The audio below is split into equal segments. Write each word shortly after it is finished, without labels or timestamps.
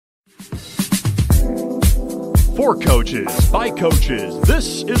For coaches, by coaches,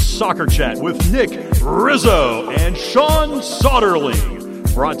 this is Soccer Chat with Nick Rizzo and Sean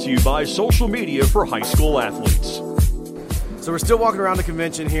Soderling. Brought to you by Social Media for High School Athletes. So we're still walking around the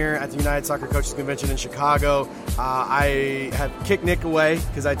convention here at the United Soccer Coaches Convention in Chicago. I have kicked Nick away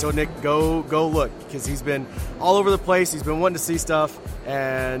because I told Nick, go look, because he's been all over the place. He's been wanting to see stuff,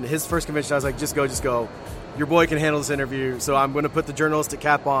 and his first convention, I was like, just go. Your boy can handle this interview, so I'm going to put the journalistic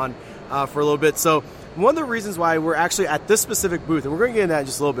cap on for a little bit. So one of the reasons why we're actually at this specific booth, and we're going to get into that in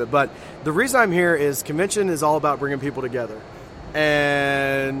just a little bit, but the reason I'm here is convention is all about bringing people together.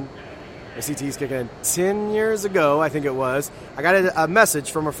 And CTE's kicking in 10 years ago, I think it was, I got a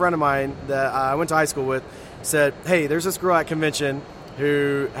message from a friend of mine that I went to high school with, said, hey, there's this girl at convention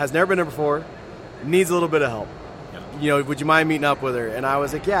who has never been there before, needs a little bit of help. Yeah. Would you mind meeting up with her? And I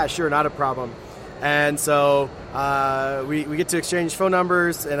was like, yeah, sure, not a problem. And so we get to exchange phone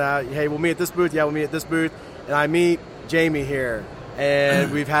numbers, and hey, we'll meet at this booth. Yeah, we'll meet at this booth. And I meet Jamie here,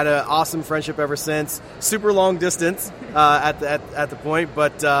 and we've had an awesome friendship ever since. Super long distance at the point,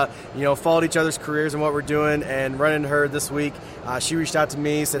 but followed each other's careers and what we're doing. And running into her this week, she reached out to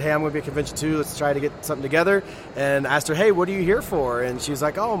me, said, hey, I'm going to be at convention too. Let's try to get something together. And asked her, hey, what are you here for? And she was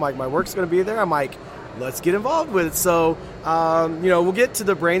like, oh, my work's going to be there. I'm like, let's get involved with it. So we'll get to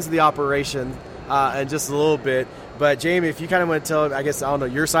the brains of the operation in just a little bit. But Jamie, if you kind of want to tell, I guess, I don't know,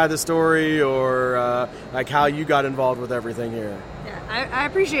 your side of the story, or like how you got involved with everything here. Yeah, I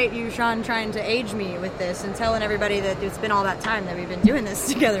appreciate you, Sean, trying to age me with this and telling everybody that it's been all that time that we've been doing this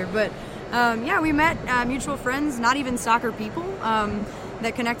together. But we met mutual friends, not even soccer people,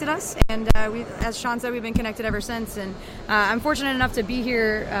 that connected us, and as Sean said, we've been connected ever since. And I'm fortunate enough to be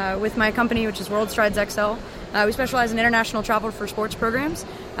here with my company, which is World Strides XL. We specialize in international travel for sports programs.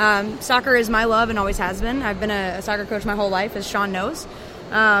 Soccer is my love and always has been. I've been a soccer coach my whole life, as Sean knows.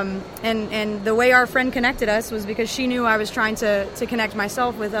 And the way our friend connected us was because she knew I was trying to connect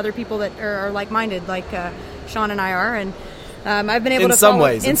myself with other people that are like-minded, like Sean and I are. And I've been able to follow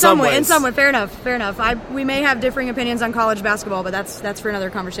in some way. Fair enough. We may have differing opinions on college basketball, but that's for another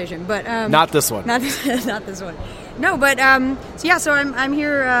conversation. But not this one. Not this one. No, but so I'm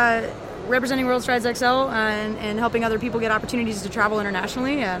here representing World Strides XL and helping other people get opportunities to travel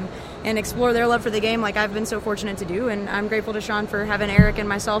internationally and explore their love for the game, like I've been so fortunate to do. And I'm grateful to Sean for having Eric and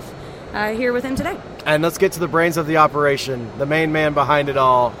myself here with him today. And let's get to the brains of the operation, the main man behind it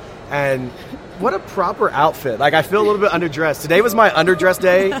all. And what a proper outfit. Like, I feel a little bit underdressed. Today was my underdressed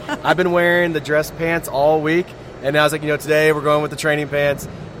day. I've been wearing the dress pants all week. And I was like, today we're going with the training pants.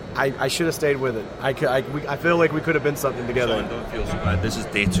 I should have stayed with it. I feel like we could have been something together. Sean, don't feel so bad. This is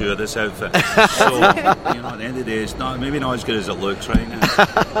day 2 of this outfit. So, at the end of the day, it's maybe not as good as it looks right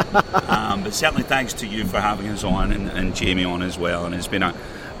now. But certainly thanks to you for having us on and Jamie on as well. And it's been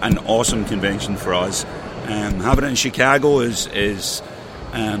an awesome convention for us. Having it in Chicago is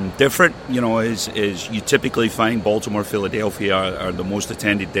different, is you typically find Baltimore, Philadelphia are the most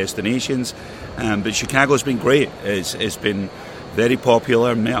attended destinations, but Chicago's been great. It's been very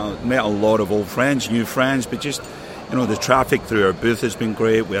popular. Met a lot of old friends, new friends, but just the traffic through our booth has been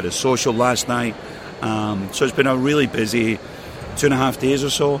great. We had a social last night, so it's been a really busy 2.5 days or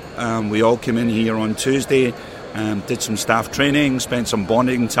so. We all came in here on Tuesday, did some staff training, spent some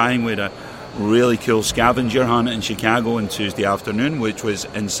bonding time with a really cool scavenger hunt in Chicago on Tuesday afternoon, which was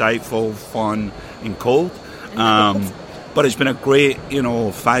insightful, fun, and cold. But it's been a great,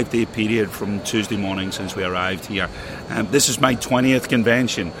 5-day period from Tuesday morning since we arrived here. This is my 20th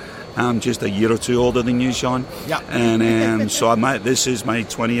convention. I'm just a year or two older than you, Sean. Yeah. And so this is my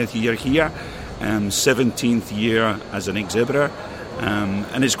 20th year here, 17th year as an exhibitor.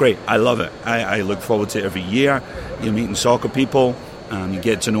 And it's great. I love it. I look forward to it every year. You're meeting soccer people. You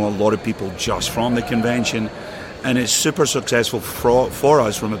get to know a lot of people just from the convention, and it's super successful for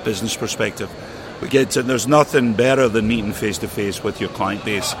us from a business perspective. There's nothing better than meeting face to face with your client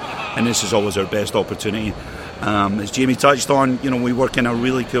base, and this is always our best opportunity. As Jamie touched on, we work in a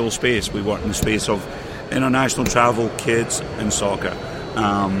really cool space. We work in the space of international travel, kids, and soccer,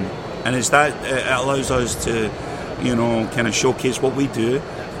 and it allows us to, kind of showcase what we do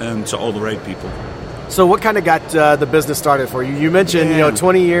to all the right people. So what kind of got the business started for you? You mentioned,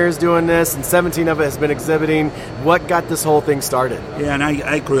 20 years doing this, and 17 of it has been exhibiting. What got this whole thing started? Yeah, and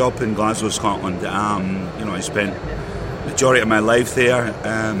I grew up in Glasgow, Scotland. I spent the majority of my life there,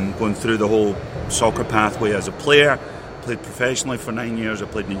 going through the whole soccer pathway as a player. Played professionally for 9 years. I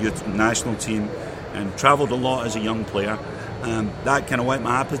played in the youth national team and travelled a lot as a young player. That kind of whet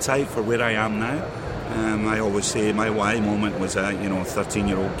my appetite for where I am now. I always say my why moment was a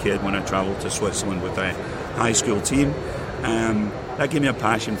 13-year-old kid when I travelled to Switzerland with a high school team. That gave me a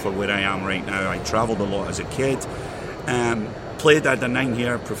passion for where I am right now. I travelled a lot as a kid, played at a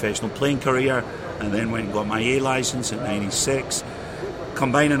 9-year professional playing career, and then went and got my A licence in '96.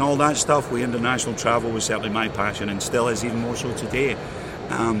 Combining all that stuff with international travel was certainly my passion, and still is, even more so today.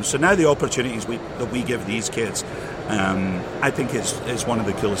 So now the opportunities that we give these kids, I think it's one of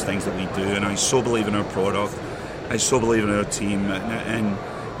the coolest things that we do, and I so believe in our product. I so believe in our team, and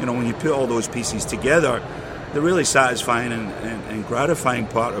you know, when you put all those pieces together, the really satisfying and gratifying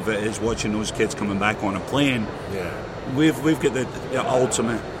part of it is watching those kids coming back on a plane. Yeah. We've got the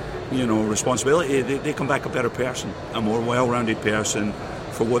ultimate, you know, responsibility. They come back a better person, a more well-rounded person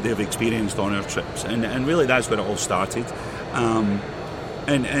for what they've experienced on our trips, and really that's where it all started.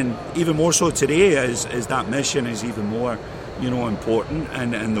 And even more so today, as that mission is even more, you know, important,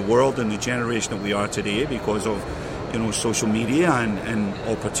 and the world and the generation that we are today, because of, you know, social media and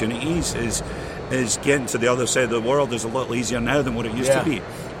opportunities, is getting to the other side of the world is a little easier now than what it used to be.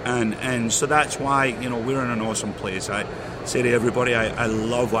 And so that's why, you know, we're in an awesome place. I say to everybody, I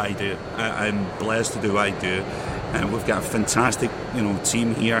love what I do. I'm blessed to do what I do, and we've got a fantastic, you know,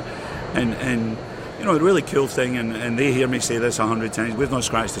 team here, and you know, the really cool thing, and they hear me say this 100 times, we've not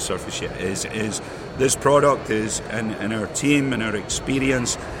scratched the surface yet, is this product is, and our team and our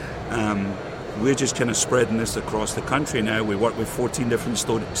experience, we're just kind of spreading this across the country now. We work with 14 different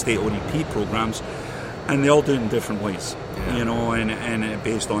state ODP programs, and they all do it in different ways, you know, and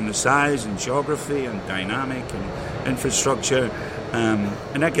based on the size and geography and dynamic and infrastructure,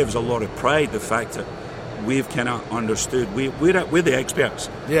 and that gives a lot of pride, the fact that we've kind of understood, we're the experts,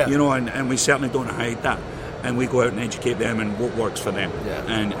 you know, and we certainly don't hide that, and we go out and educate them and what works for them.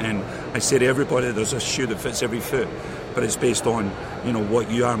 And I say to everybody, there's a shoe that fits every foot, but it's based on, you know,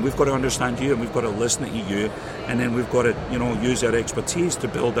 what you are, and we've got to understand you, and we've got to listen to you, and then we've got to, you know, use our expertise to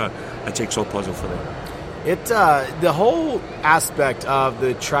build a jigsaw puzzle for them. The whole aspect of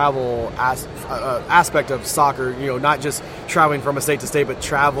the travel aspect of soccer, you know, not just traveling from a state to state, but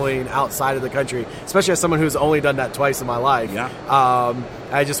traveling outside of the country, especially as someone who's only done that twice in my life.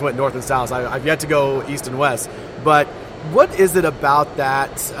 I just went north and south. I've yet to go east and west. But what is it about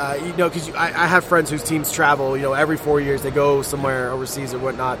that? You know, because I have friends whose teams travel, you know, every 4 years they go somewhere overseas or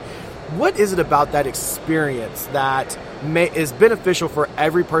whatnot. What is it about that experience that is beneficial for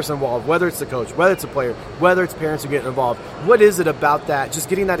every person involved, whether it's the coach, whether it's a player, whether it's parents who get involved? What is it about that, just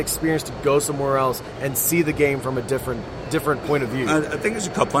getting that experience to go somewhere else and see the game from a different point of view? I think there's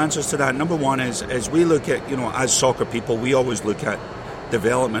a couple answers to that. Number one is, as we look at, you know, as soccer people, we always look at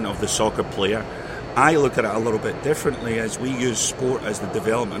development of the soccer player. I look at it a little bit differently, as we use sport as the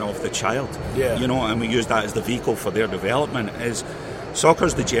development of the child, you know, and we use that as the vehicle for their development. Is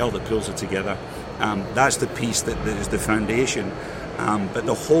soccer's the gel that pulls it together. That's the piece that is the foundation. But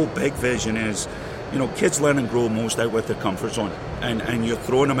the whole big vision is, you know, kids learn and grow most out with their comfort zone. And you're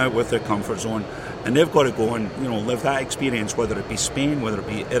throwing them out with their comfort zone. And they've got to go and, you know, live that experience, whether it be Spain, whether it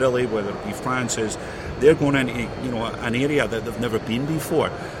be Italy, whether it be France. They're going into, you know, an area that they've never been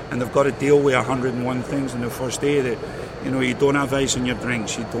before. And they've got to deal with 101 things on the first day. That, you know, you don't have ice in your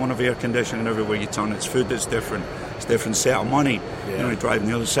drinks, you don't have air conditioning everywhere you turn. It's food that's different. It's a different set of money. You know, you're driving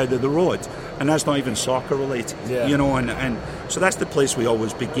the other side of the road. And that's not even soccer related, you know, and so that's the place we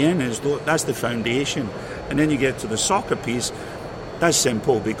always begin, that's the foundation. And then you get to the soccer piece. That's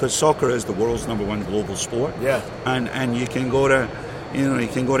simple, because soccer is the world's #1 global sport. And you can go to, you know, you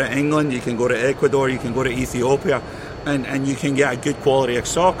can go to England, you can go to Ecuador, you can go to Ethiopia, and you can get a good quality of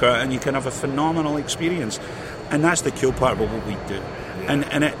soccer, and you can have a phenomenal experience. And that's the cool part about what we do.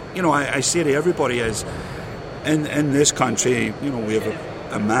 And it, you know, I say to everybody is, in this country, you know, we have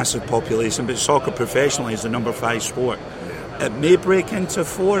a massive population, but soccer professionally is the #5 sport. It may break into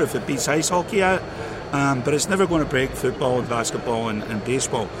 4 if it beats ice hockey out, but it's never going to break football and basketball and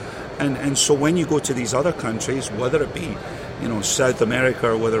baseball. And so when you go to these other countries, whether it be, you know, South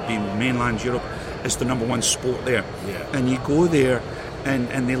America or whether it be mainland Europe, it's the #1 sport there. And you go there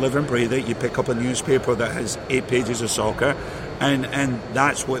and they live and breathe it. You pick up a newspaper that has 8 pages of soccer, and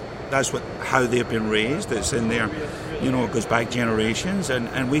that's how they've been raised. It's in there, you know, it goes back generations,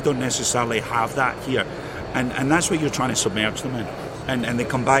 and we don't necessarily have that here. And that's what you're trying to submerge them in. And they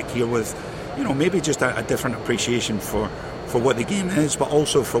come back here with, you know, maybe just a different appreciation for what the game is, but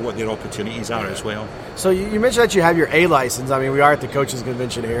also for what their opportunities are as well. So you mentioned that you have your A license. I mean, we are at the coaches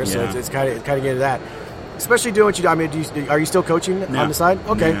convention here, so it's kind of getting to that. Especially doing what you do. I mean, are you still coaching on the side?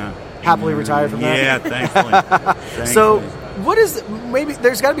 Okay. Happily retired from that? Yeah, thankfully. So what is, maybe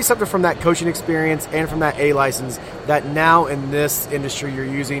there's got to be something from that coaching experience and from that A license that now in this industry you're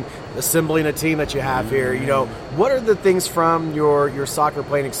using, assembling a team that you have here. You know, what are the things from your soccer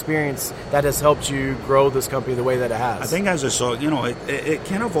playing experience that has helped you grow this company the way that it has? I think as it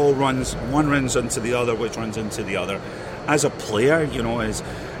kind of all runs, one runs into the other, which runs into the other. As a player, as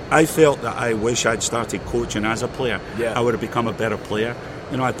I felt that I wish I'd started coaching as a player. Yeah. I would have become a better player.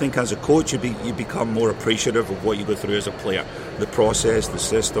 I think as a coach, you become more appreciative of what you go through as a player. The process, the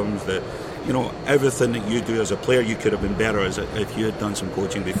systems, everything that you do as a player, you could have been better if you had done some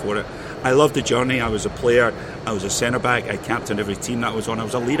coaching before it. I loved the journey. I was a player. I was a centre-back. I captained every team that I was on. I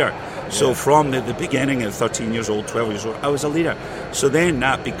was a leader. Yeah. So from the beginning at 13 years old, 12 years old, I was a leader. So then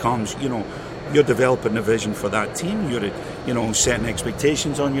that becomes, you're developing a vision for that team. You're, setting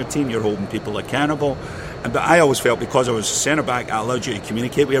expectations on your team. You're holding people accountable. But I always felt because I was a centre-back, I allowed you to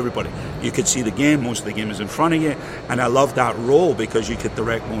communicate with everybody. You could see the game. Most of the game is in front of you. And I loved that role because you could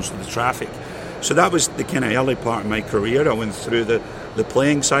direct most of the traffic. So that was the kind of early part of my career. I went through the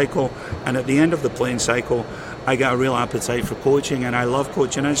playing cycle. And at the end of the playing cycle, I got a real appetite for coaching. And I love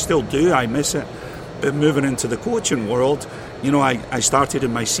coaching. I still do. I miss it. But moving into the coaching world, I started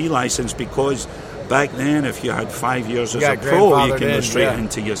in my C license because back then, if you had 5 years as a pro, you can go straight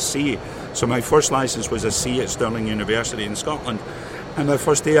into your C. So my first license was a C at Stirling University in Scotland. And the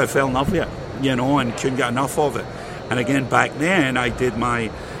first day I fell in love with it, and couldn't get enough of it. And again, back then, I did my,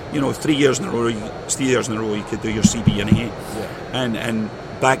 3 years in a row, you could do your CB and A. Yeah. And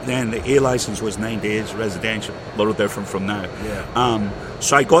back then, the A license was 9 days residential, a little different from now. Yeah.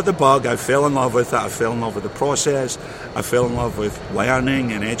 So I got the bug, I fell in love with it, I fell in love with the process, I fell in love with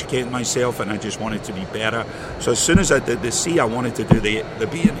learning and educating myself, and I just wanted to be better. So as soon as I did the C, I wanted to do the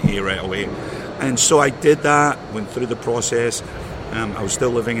B and A right away. And so I did that, went through the process. I was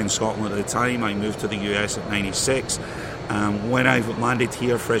still living in Scotland at the time. I moved to the US at 96. When I landed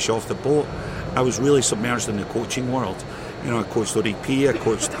here fresh off the boat, I was really submerged in the coaching world. I coached ODP, I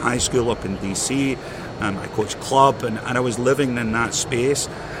coached high school up in DC, I coached club, and I was living in that space.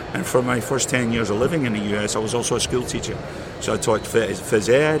 And for my first 10 years of living in the US, I was also a school teacher. So I taught phys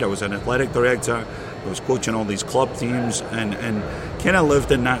ed, I was an athletic director, I was coaching all these club teams, and kind of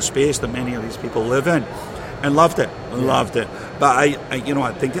lived in that space that many of these people live in. And loved it. But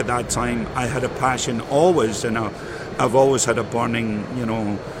I think at that time I had a passion always, and I've always had a burning,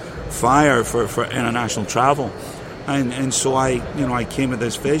 fire for international travel. And so I came with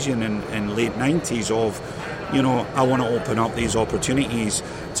this vision in late 90s of, I want to open up these opportunities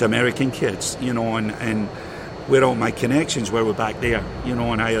to American kids, and where all my connections were back there,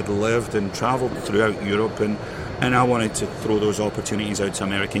 and I had lived and travelled throughout Europe, and I wanted to throw those opportunities out to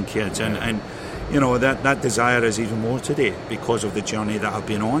American kids. And that desire is even more today because of the journey that I've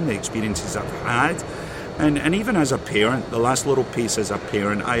been on, the experiences I've had. And even as a parent, the last little piece as a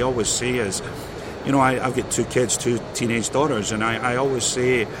parent, I always say is, I've got 2 kids, 2 teenage daughters, and I always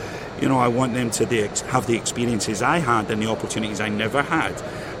say, I want them to have the experiences I had and the opportunities I never had.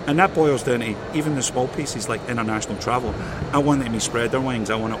 And that boils down to even the small pieces like international travel. I want them to spread their wings.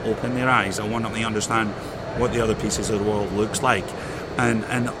 I want to open their eyes. I want them to understand what the other pieces of the world looks like. And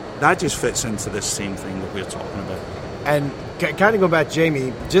that just fits into this same thing that we're talking about. And kind of going back,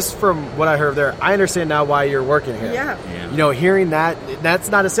 Jamie, just from what I heard there, I understand now why you're working here. Yeah. Hearing that's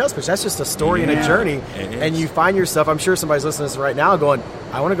not a sales pitch. That's just a story and a journey. And you find yourself, I'm sure somebody's listening to this right now going,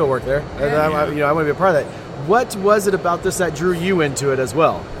 I want to go work there. Yeah. I want to be a part of that. What was it about this that drew you into it as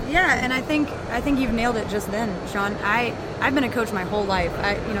well? Yeah, and I think you've nailed it just then, Sean. I've been a coach my whole life.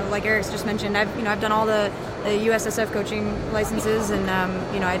 Like Eric's just mentioned, I've done all the USSF coaching licenses, and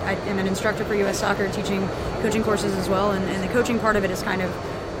I am an instructor for US Soccer, teaching coaching courses as well. And the coaching part of it is kind of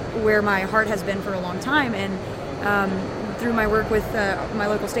where my heart has been for a long time. And through my work with my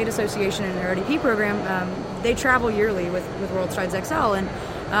local state association and their ODP program, they travel yearly with World Strides XL. And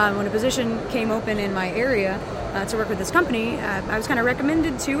when a position came open in my area to work with this company, I was kind of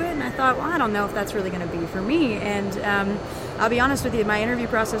recommended to it, and I thought, well, I don't know if that's really going to be for me. And I'll be honest with you, my interview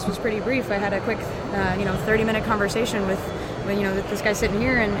process was pretty brief. I had a quick, 30-minute conversation with this guy sitting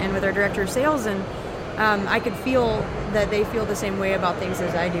here and with our director of sales, and I could feel that they feel the same way about things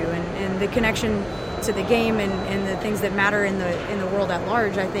as I do, and the connection to the game and the things that matter in the world at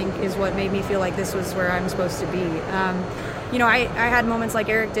large, I think, is what made me feel like this was where I'm supposed to be. I had moments like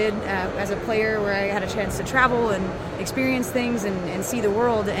Eric did as a player where I had a chance to travel and experience things and see the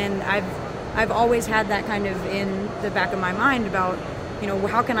world, and I've always had that kind of in the back of my mind about,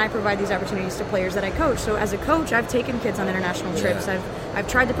 how can I provide these opportunities to players that I coach? So as a coach, I've taken kids on international trips. I've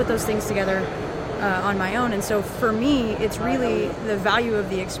tried to put those things together. on my own. And so for me, it's really the value of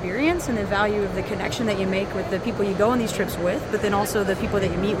the experience and the value of the connection that you make with the people you go on these trips with, but then also the people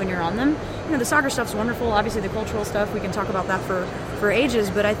that you meet when you're on them. You know, the soccer stuff's wonderful. Obviously, the cultural stuff, we can talk about that for ages,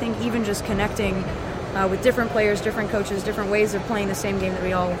 but I think even just connecting with different players, different coaches, different ways of playing the same game that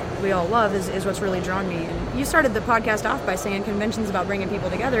we all love is what's really drawn me. And you started the podcast off by saying convention's about bringing people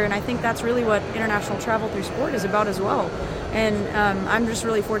together, and I think that's really what international travel through sport is about as well. And I'm just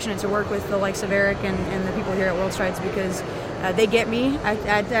really fortunate to work with the likes of Eric and the people here at World Strides because they get me.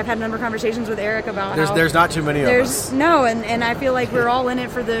 I've had a number of conversations with Eric about there's not too many of us. No, and I feel like we're all in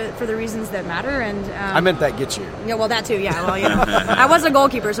it for the reasons that matter. And I meant that get you. Yeah, well, that too. Yeah, well, you know, I was a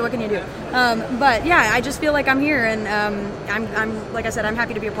goalkeeper, so what can you do? But yeah, I just feel like I'm here, and I'm like I said, I'm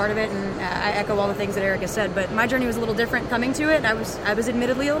happy to be a part of it, and I echo all the things that Eric has said. But my journey was a little different coming to it. I was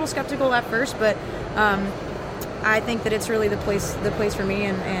admittedly a little skeptical at first, but I think that it's really the place for me,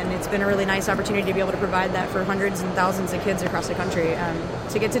 and it's been a really nice opportunity to be able to provide that for hundreds and thousands of kids across the country,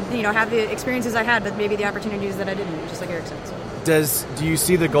 to get to have the experiences I had, but maybe the opportunities that I didn't, just like Eric said. So. Do you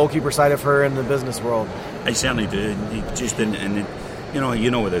see the goalkeeper side of her in the business world? I certainly do.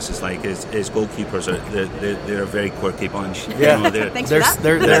 You know what this is like. Is goalkeepers they're a very quirky bunch. Yeah, you know, thanks for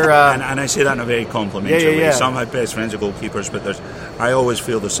that. And I say that in a very complimentary way. Some of my best friends are goalkeepers, but I always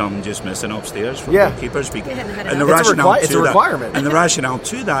feel there's something just missing upstairs for goalkeepers. It's a requirement. And the rationale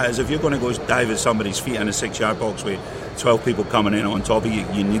to that is if you're going to go dive at somebody's feet in a 6-yard box with 12 people coming in on top of you,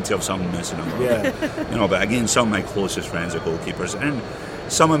 you need to have something missing on you. Yeah. But again, some of my closest friends are goalkeepers, and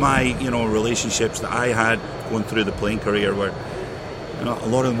some of my relationships that I had going through the playing career were. A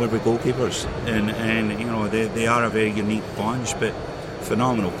lot of them were goalkeepers, and they are a very unique bunch, but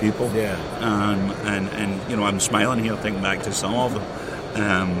phenomenal people. Yeah. And I'm smiling here thinking back to some of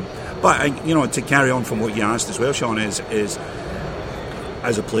them. But to carry on from what you asked as well, Sean, is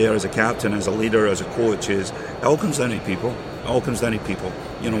as a player, as a captain, as a leader, as a coach, it all comes down to people. It all comes down to people.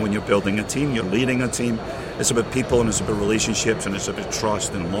 When you're building a team, you're leading a team. It's about people, and it's about relationships, and it's about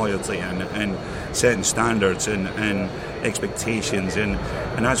trust and loyalty and setting standards and expectations. And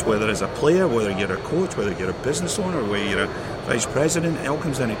that's whether as a player, whether you're a coach, whether you're a business owner, whether you're a vice president, it all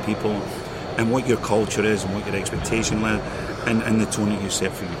comes down to people and what your culture is and what your expectation is and the tone that you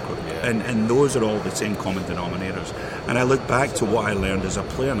set for your career. And those are all the same common denominators. And I look back to what I learned as a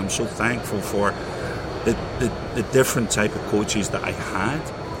player, and I'm so thankful for the different type of coaches that I had.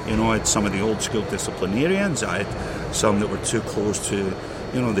 I had some of the old school disciplinarians. I had some that were too close to,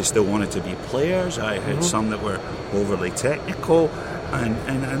 they still wanted to be players. I had some that were overly technical.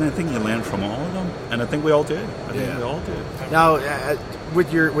 And I think you learn from all of them. And I think we all do. Now,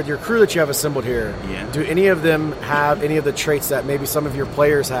 with your crew that you have assembled here, do any of them have any of the traits that maybe some of your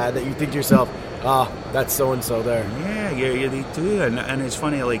players had that you think to yourself, that's so-and-so there? Yeah, they do. And it's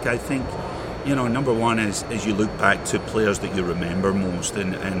funny, I think, number one is you look back to players that you remember most,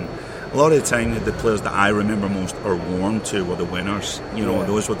 and a lot of the time the players that I remember most are warm to were the winners.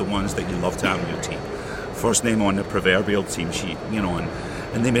 Those were the ones that you loved to have in your team. First name on the proverbial team sheet,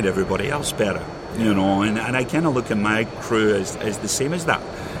 and they made everybody else better, and I kind of look at my crew as the same as that.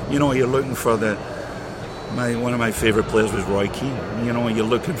 You're looking for one of my favourite players was Roy Keane. You're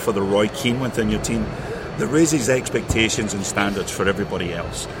looking for the Roy Keane within your team that raises expectations and standards for everybody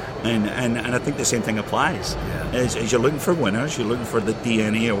else. And I think the same thing applies. As you're looking for winners, you're looking for the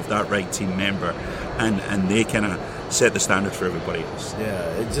DNA of that right team member, and they kind of set the standard for everybody else. Yeah,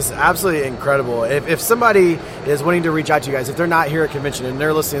 it's just absolutely incredible. If somebody is wanting to reach out to you guys, if they're not here at convention and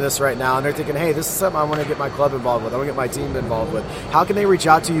they're listening to this right now and they're thinking, hey, this is something I want to get my club involved with, I want to get my team involved with, how can they reach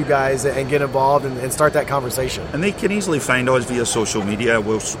out to you guys and get involved and start that conversation? And they can easily find us via social media,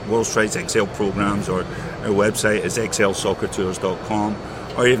 World Strides XL programs, or our website is xlsoccertours.com,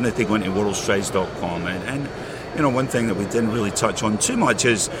 or even if they go into worldstrides.com. And one thing that we didn't really touch on too much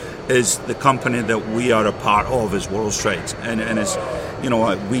is the company that we are a part of is World Strides. And as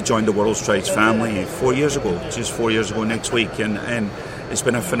we joined the World Strides family 4 years ago, just 4 years ago next week. And it's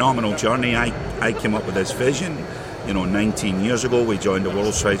been a phenomenal journey. I came up with this vision, 19 years ago. We joined the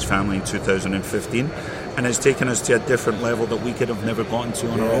World Strides family in 2015. And it's taken us to a different level that we could have never gotten to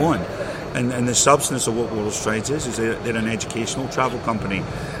on our own. And the substance of what World Strides is they're an educational travel company.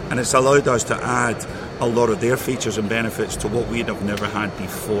 And it's allowed us to add a lot of their features and benefits to what we'd have never had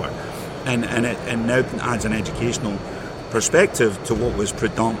before. And it now adds an educational perspective to what was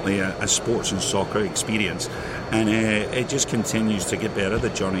predominantly a sports and soccer experience. And it just continues to get better. The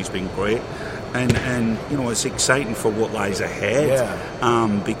journey's been great. And it's exciting for what lies ahead,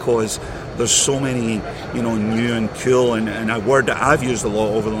 because there's so many, new and cool, and a word that I've used a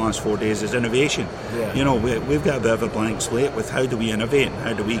lot over the last 4 days is innovation. We've got a bit of a blank slate with how do we innovate,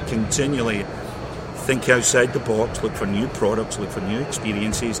 how do we continually think outside the box, look for new products, look for new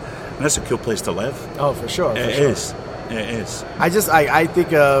experiences, and that's a cool place to live. Oh, for sure. It is. I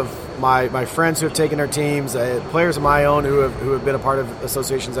think of my friends who have taken their teams, players of my own who have been a part of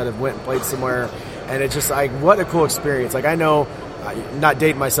associations that have went and played somewhere, and it's just like, what a cool experience. Like, I know, not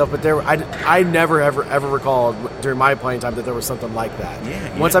dating myself, but I never ever recalled during my playing time that there was something like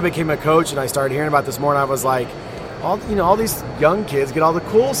that. Once I became a coach and I started hearing about this more, and I was like, all these young kids get all the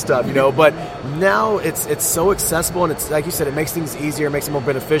cool stuff, but now it's so accessible, and it's like you said, it makes things easier, it makes it more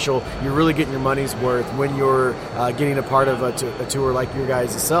beneficial. You're really getting your money's worth when you're getting a part of a tour like your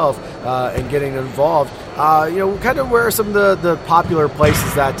guys' itself, and getting involved. Kind of where are some of the popular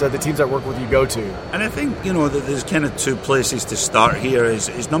places that the teams that work with you go to? And I think, that there's kind of two places to start here.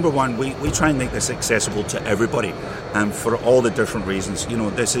 Is number one, we try and make this accessible to everybody, and for all the different reasons.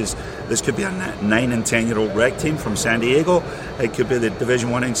 This could be a 9 and 10-year-old rec team from San Diego. It could be the Division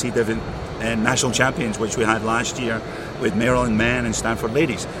 1 NCAA national champions, which we had last year with Maryland men and Stanford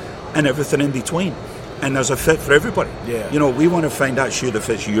ladies, and everything in between. And there's a fit for everybody. We want to find that shoe that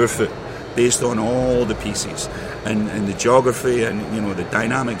fits your foot, based on all the pieces and the geography and the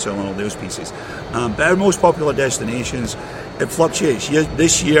dynamics of all those pieces. But our most popular destinations, it fluctuates.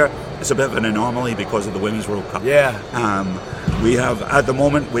 This year it's a bit of an anomaly because of the Women's World Cup. We have, at the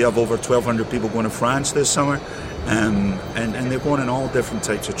moment, we have over 1,200 people going to France this summer, and they're going on all different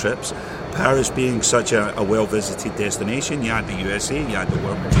types of trips. Paris being such a well-visited destination, you had the USA, you had the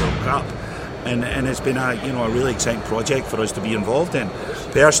Women's World Cup. And it's been a really exciting project for us to be involved in.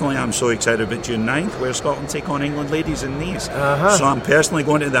 Personally, I'm so excited about June 9th, where Scotland take on England ladies in Nice. So I'm personally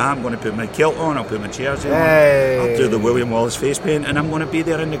going to that. I'm going to put my kilt on, I'll put my jersey on, I'll do the William Wallace face paint, and I'm going to be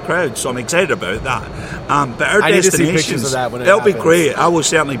there in the crowd. So I'm excited about that. But our destinations, they'll be great. I will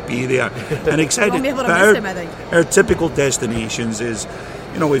certainly be there and excited. Won't be able to miss him, I think. Our typical destinations is,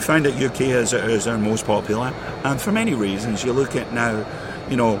 we find that UK is our most popular, and for many reasons. You look at now,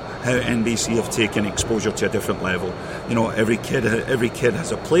 how NBC have taken exposure to a different level. Every kid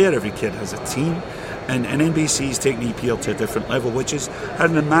has a player, every kid has a team, and NBC's taking EPL to a different level, which is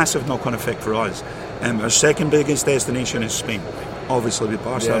having a massive knock-on effect for us. Our second biggest destination is Spain, obviously with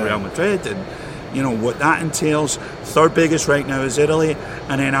Barcelona, Real Madrid, and what that entails. Third biggest right now is Italy,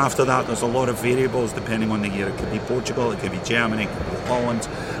 and then after that there's a lot of variables depending on the year. It could be Portugal, it could be Germany, it could be Holland,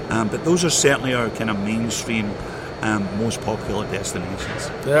 but those are certainly our kind of mainstream most popular destinations.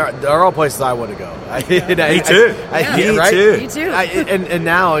 They're all places I want to go. Me too. Me too. And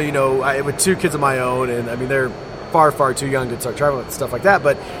now, with 2 kids of my own, and I mean they're far too young to start traveling and stuff like that.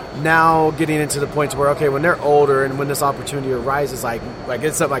 But now getting into the point where when they're older and when this opportunity arises, like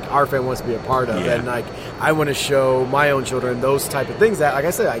it's something like our family wants to be a part of, and like I want to show my own children those type of things that, like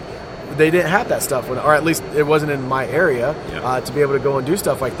I said, they didn't have that stuff, or at least it wasn't in my area to be able to go and do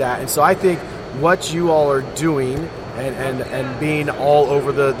stuff like that. And so I think what you all are doing and being all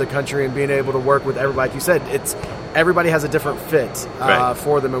over the country and being able to work with everybody, like you said, everybody has a different fit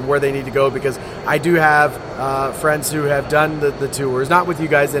for them and where they need to go, because I do have friends who have done the tours, not with you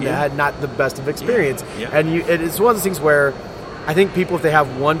guys, and had not the best of experience. And it's one of those things where I think people, if they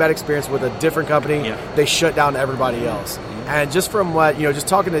have one bad experience with a different company, they shut down everybody else. And just from what, just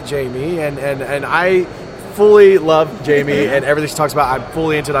talking to Jamie, and I fully love Jamie and everything she talks about, I'm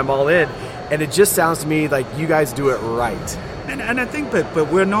fully into it, I'm all in. And it just sounds to me like you guys do it right. And I think, but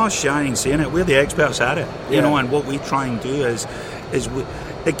we're not shy in saying it. We're the experts at it, and what we try and do is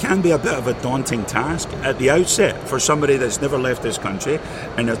it can be a bit of a daunting task at the outset for somebody that's never left this country,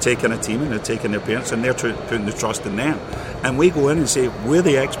 and they're taking a team and they're taking their parents and they're putting the trust in them. And we go in and say, we're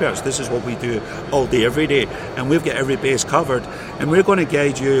the experts, this is what we do all day, every day, and we've got every base covered, and we're going to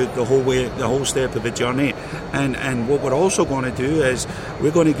guide you the whole way, the whole step of the journey. And what we're also going to do is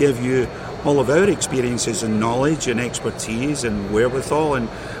we're going to give you all of our experiences and knowledge and expertise and wherewithal, and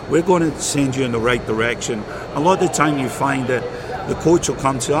we're going to send you in the right direction. A lot of the time you find that the coach will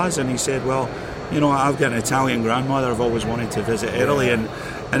come to us and he said, well, I've got an Italian grandmother, I've always wanted to visit Italy, and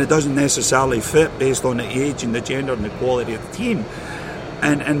it doesn't necessarily fit based on the age and the gender and the quality of the team.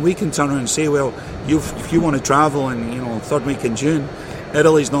 And we can turn around and say, well, if you want to travel in, third week in June,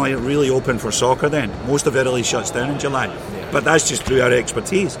 Italy's not really open for soccer then. Most of Italy shuts down in July. But that's just through our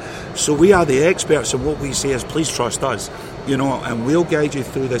expertise. So we are the experts, and what we say is, please trust us, and we'll guide you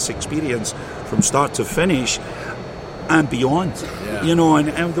through this experience from start to finish and beyond.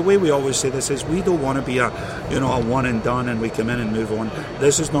 And the way we always say this is, we don't want to be a one and done and we come in and move on.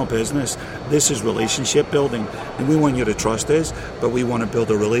 This is not business. This is relationship building, and we want you to trust us, but we want to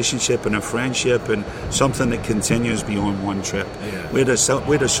build a relationship and a friendship and something that continues beyond one trip. We had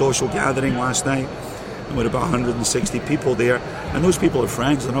a social gathering last night, with about 160 people there, and those people are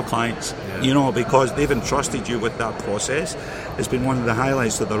friends, they're not clients, because they've entrusted you with that process. It's been one of the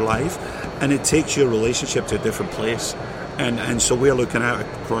highlights of their life, and it takes your relationship to a different place. And so we're looking out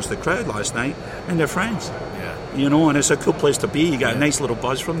across the crowd last night, and they're friends. And it's a cool place to be. You got a nice little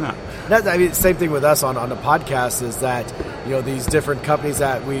buzz from that. Same thing with us on the podcast is that, these different companies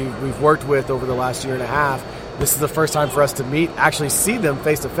that we've worked with over the last year and a half, this is the first time for us to actually see them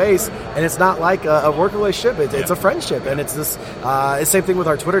face to face, and it's not like a work relationship. It's a friendship, and it's this. It's the same thing with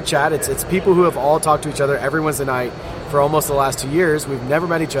our Twitter chat. It's people who have all talked to each other every Wednesday night for almost the last 2 years. We've never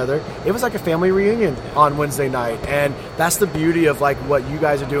met each other. It was like a family reunion on Wednesday night, and that's the beauty of like what you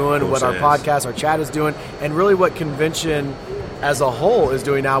guys are doing, what our podcast, our chat is doing, and really what convention as a whole is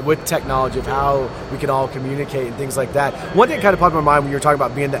doing now with technology of how we can all communicate and things like that. One thing kind of popped in my mind when you were talking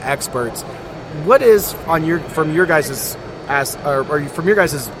about being the experts. What is from your guys'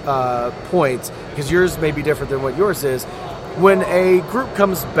 point, because yours may be different than what yours is, when a group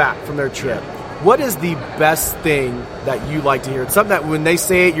comes back from their trip, what is the best thing that you like to hear? It's something that when they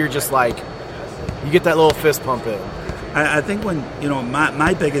say it, you're just like, you get that little fist pump in. I think when,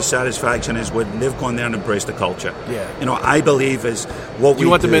 my biggest satisfaction is when they've gone there and embraced the culture. Yeah. I believe is what we do. You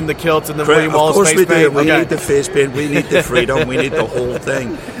want them in the kilts and the William Wallace face paint? Of course we do. We need the face paint. We need the freedom. We need the whole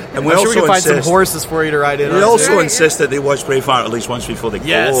thing. And I'm sure we can find some horses for you to ride in. We also insist that they watch Braveheart at least once before they go.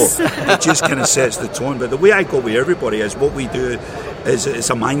 It just kind of sets the tone. But the way I go with everybody is what we do is it's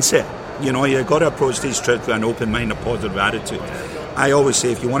a mindset. You've got to approach these trips with an open mind, a positive attitude. I always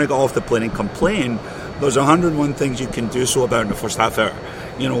say if you want to get off the plane and complain, there's 101 things you can do so about in the first half hour.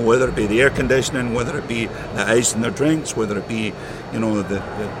 Whether it be the air conditioning, whether it be the ice in their drinks, whether it be,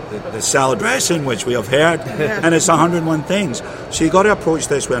 the salad dressing, which we have heard, and it's 101 things. So you've got to approach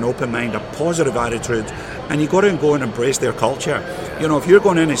this with an open mind, a positive attitude, and you've got to go and embrace their culture. If you're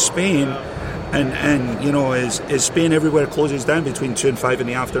going into Spain, and is Spain everywhere closes down between 2 and 5 in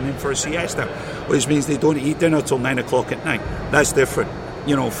the afternoon for a siesta, which means they don't eat dinner till 9 o'clock at night. That's different.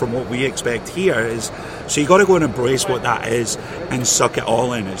 From what we expect here is, so you got to go and embrace what that is and suck it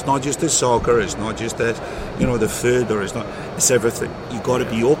all in. It's not just the soccer, it's not just the food, or it's everything. You got to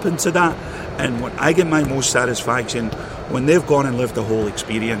be open to that. And when I get my most satisfaction when they've gone and lived the whole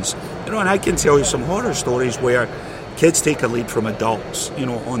experience, and I can tell you some horror stories where kids take a lead from adults,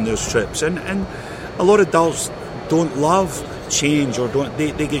 on those trips, and a lot of adults don't love change or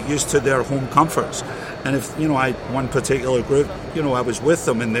they get used to their home comforts. And if, I one particular group, I was with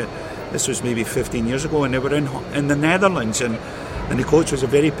them this was maybe 15 years ago, and they were in the Netherlands, and the coach was a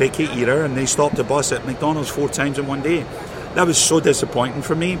very picky eater, and they stopped the bus at McDonald's 4 times in one day. That was so disappointing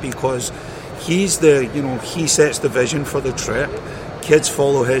for me, because he sets the vision for the trip. Kids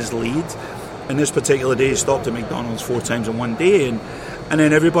follow his lead. And this particular day, he stopped at McDonald's 4 times in one day, and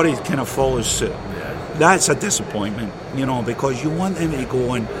then everybody kind of follows suit. That's a disappointment, because you want them to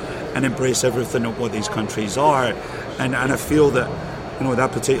go and embrace everything of what these countries are. And I feel that,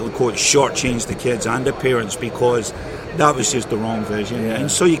 that particular coach shortchanged the kids and the parents, because that was just the wrong vision. And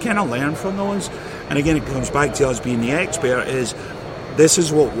so you kind of learn from those. And again, it comes back to us being the expert is, this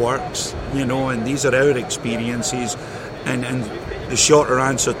is what works, and these are our experiences. And the shorter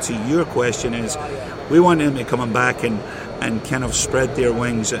answer to your question is, we want them to come back and kind of spread their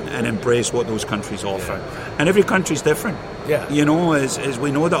wings and embrace what those countries offer. And every country's different. As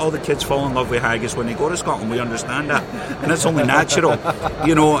we know that all the kids fall in love with haggis when they go to Scotland, we understand that. And it's only natural,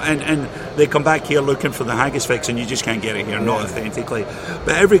 and they come back here looking for the haggis fix, and you just can't get it here, not authentically.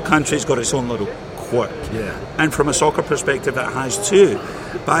 But every country's got its own little quirk. And from a soccer perspective, it has too.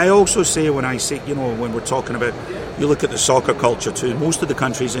 But I also say, when we're talking about, you look at the soccer culture too, most of the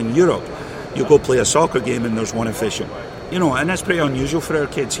countries in Europe, you go play a soccer game and there's one official. And that's pretty unusual for our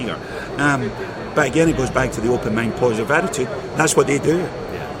kids here. But again, it goes back to the open mind, positive attitude. That's what they do.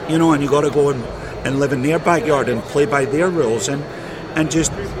 And you got to go and live in their backyard and play by their rules and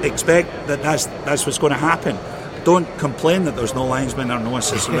just expect that that's what's going to happen. Don't complain that there's no linesmen or no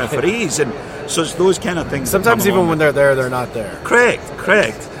assistant referees. And so it's those kind of things. Sometimes even when they're there, they're not there.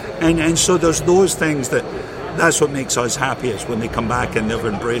 Correct. And so there's those things that's what makes us happiest, when they come back and they've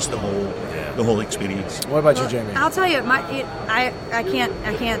embraced the whole experience. What about you, Jamie? I'll tell you, I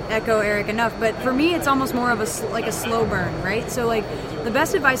can't echo Eric enough, but for me, it's almost more of a slow burn, right? So the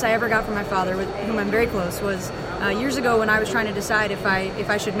best advice I ever got from my father, with whom I'm very close, was years ago when I was trying to decide if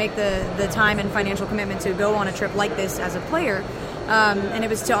I should make the time and financial commitment to go on a trip like this as a player. And it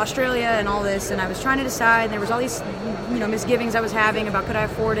was to Australia and all this, and I was trying to decide, and there was all these misgivings I was having about could I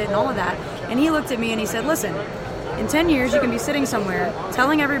afford it and all of that. And he looked at me and he said, listen, in 10 years you can be sitting somewhere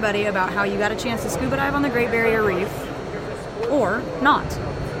telling everybody about how you got a chance to scuba dive on the Great Barrier Reef, or not.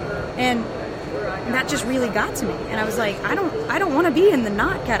 And that just really got to me. And I was like, I don't want to be in the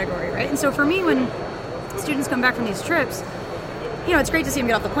not category, right? And so for me, when students come back from these trips, it's great to see them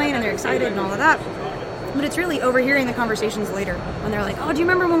get off the plane and they're excited and all of that. But it's really overhearing the conversations later when they're like, oh, do you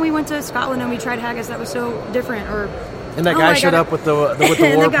remember when we went to Scotland and we tried haggis? That was so different. Or and that guy showed up with the war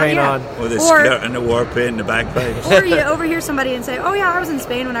paint on. Or the skirt and the war paint and the bagpipes. Or you overhear somebody and say, oh yeah, I was in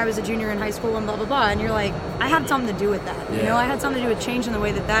Spain when I was a junior in high school and blah, blah, blah. And you're like, I had something to do with that. Yeah. I had something to do with changing the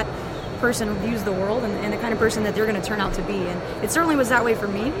way that person views the world and the kind of person that they're going to turn out to be. And it certainly was that way for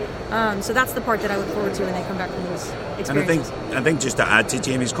me. So that's the part that I look forward to when they come back from those experiences. And I think just to add to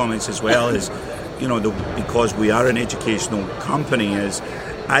Jamie's comments as well is, because we are an educational company, is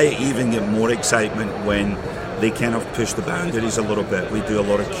I even get more excitement when they kind of push the boundaries a little bit. We do a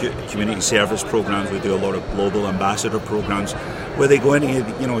lot of community service programs. We do a lot of global ambassador programs where they go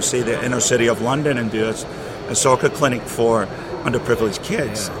into, say the inner city of London and do a soccer clinic for underprivileged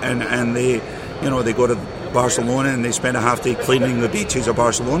kids. Yeah. And they, they go to Barcelona and they spend a half day cleaning the beaches of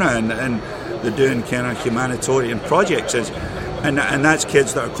Barcelona and they're doing kind of humanitarian projects. And that's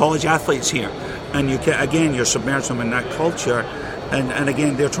kids that are college athletes here. And you're submerged them in that culture, and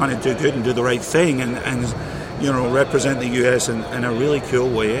again, they're trying to do good and do the right thing, and represent the US in a really cool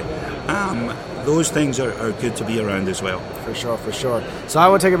way. Those things are good to be around as well. For sure. So I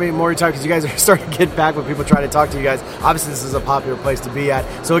won't take a bit more of your time because you guys are starting to get back when people try to talk to you guys. Obviously, this is a popular place to be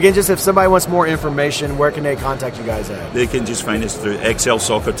at. So again, just if somebody wants more information, where can they contact you guys at? They can just find us through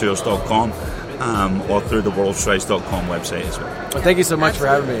excelsoccertours.com. Or through the worldstrides.com website as well. Well, thank you so much for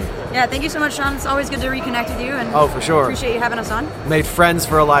having me. Yeah, thank you so much, Sean. It's always good to reconnect with you. And for sure. Appreciate you having us on. Made friends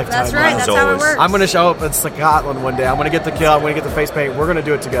for a lifetime. That's right. That's how it works. I'm going to show up in Scotland one day. I'm going to get the kill. I'm going to get the face paint. We're going to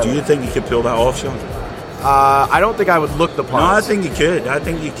do it together. Do you think you could pull that off, Sean? I don't think I would look the part. No, I think you could.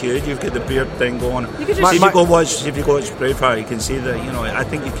 You've got the beard thing going. You could just if you go watch Braveheart, you can see that. I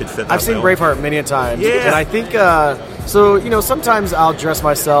think you could fit that. I've seen Braveheart many a times. Yeah. And I think sometimes I'll dress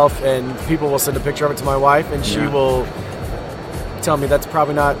myself and people will send a picture of it to my wife and she will tell me that's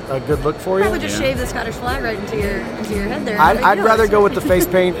probably not a good look for you. Probably just shave the Scottish flag right into your head there. I'd rather go with the face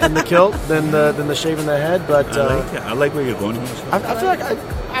paint and the kilt than the shaving the head. But I like where you're going here. I feel like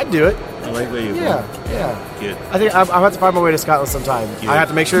I'd do it. I like where you're going. Yeah. Good. I think I'm have to find my way to Scotland sometime. Good. I have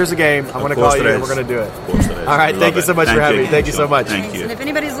to make sure there's a game. I'm going to call you and we're going to do it. Of course there is. All right. Thank you so much for having me. Thank you so much. Thank you. And if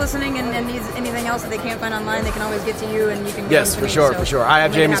anybody's listening and needs anything else that they can't find online, they can always get to you and you can. Yes, for sure. I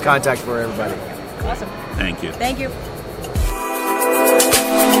have Jamie's contact for everybody. Awesome. Thank you. Thank you.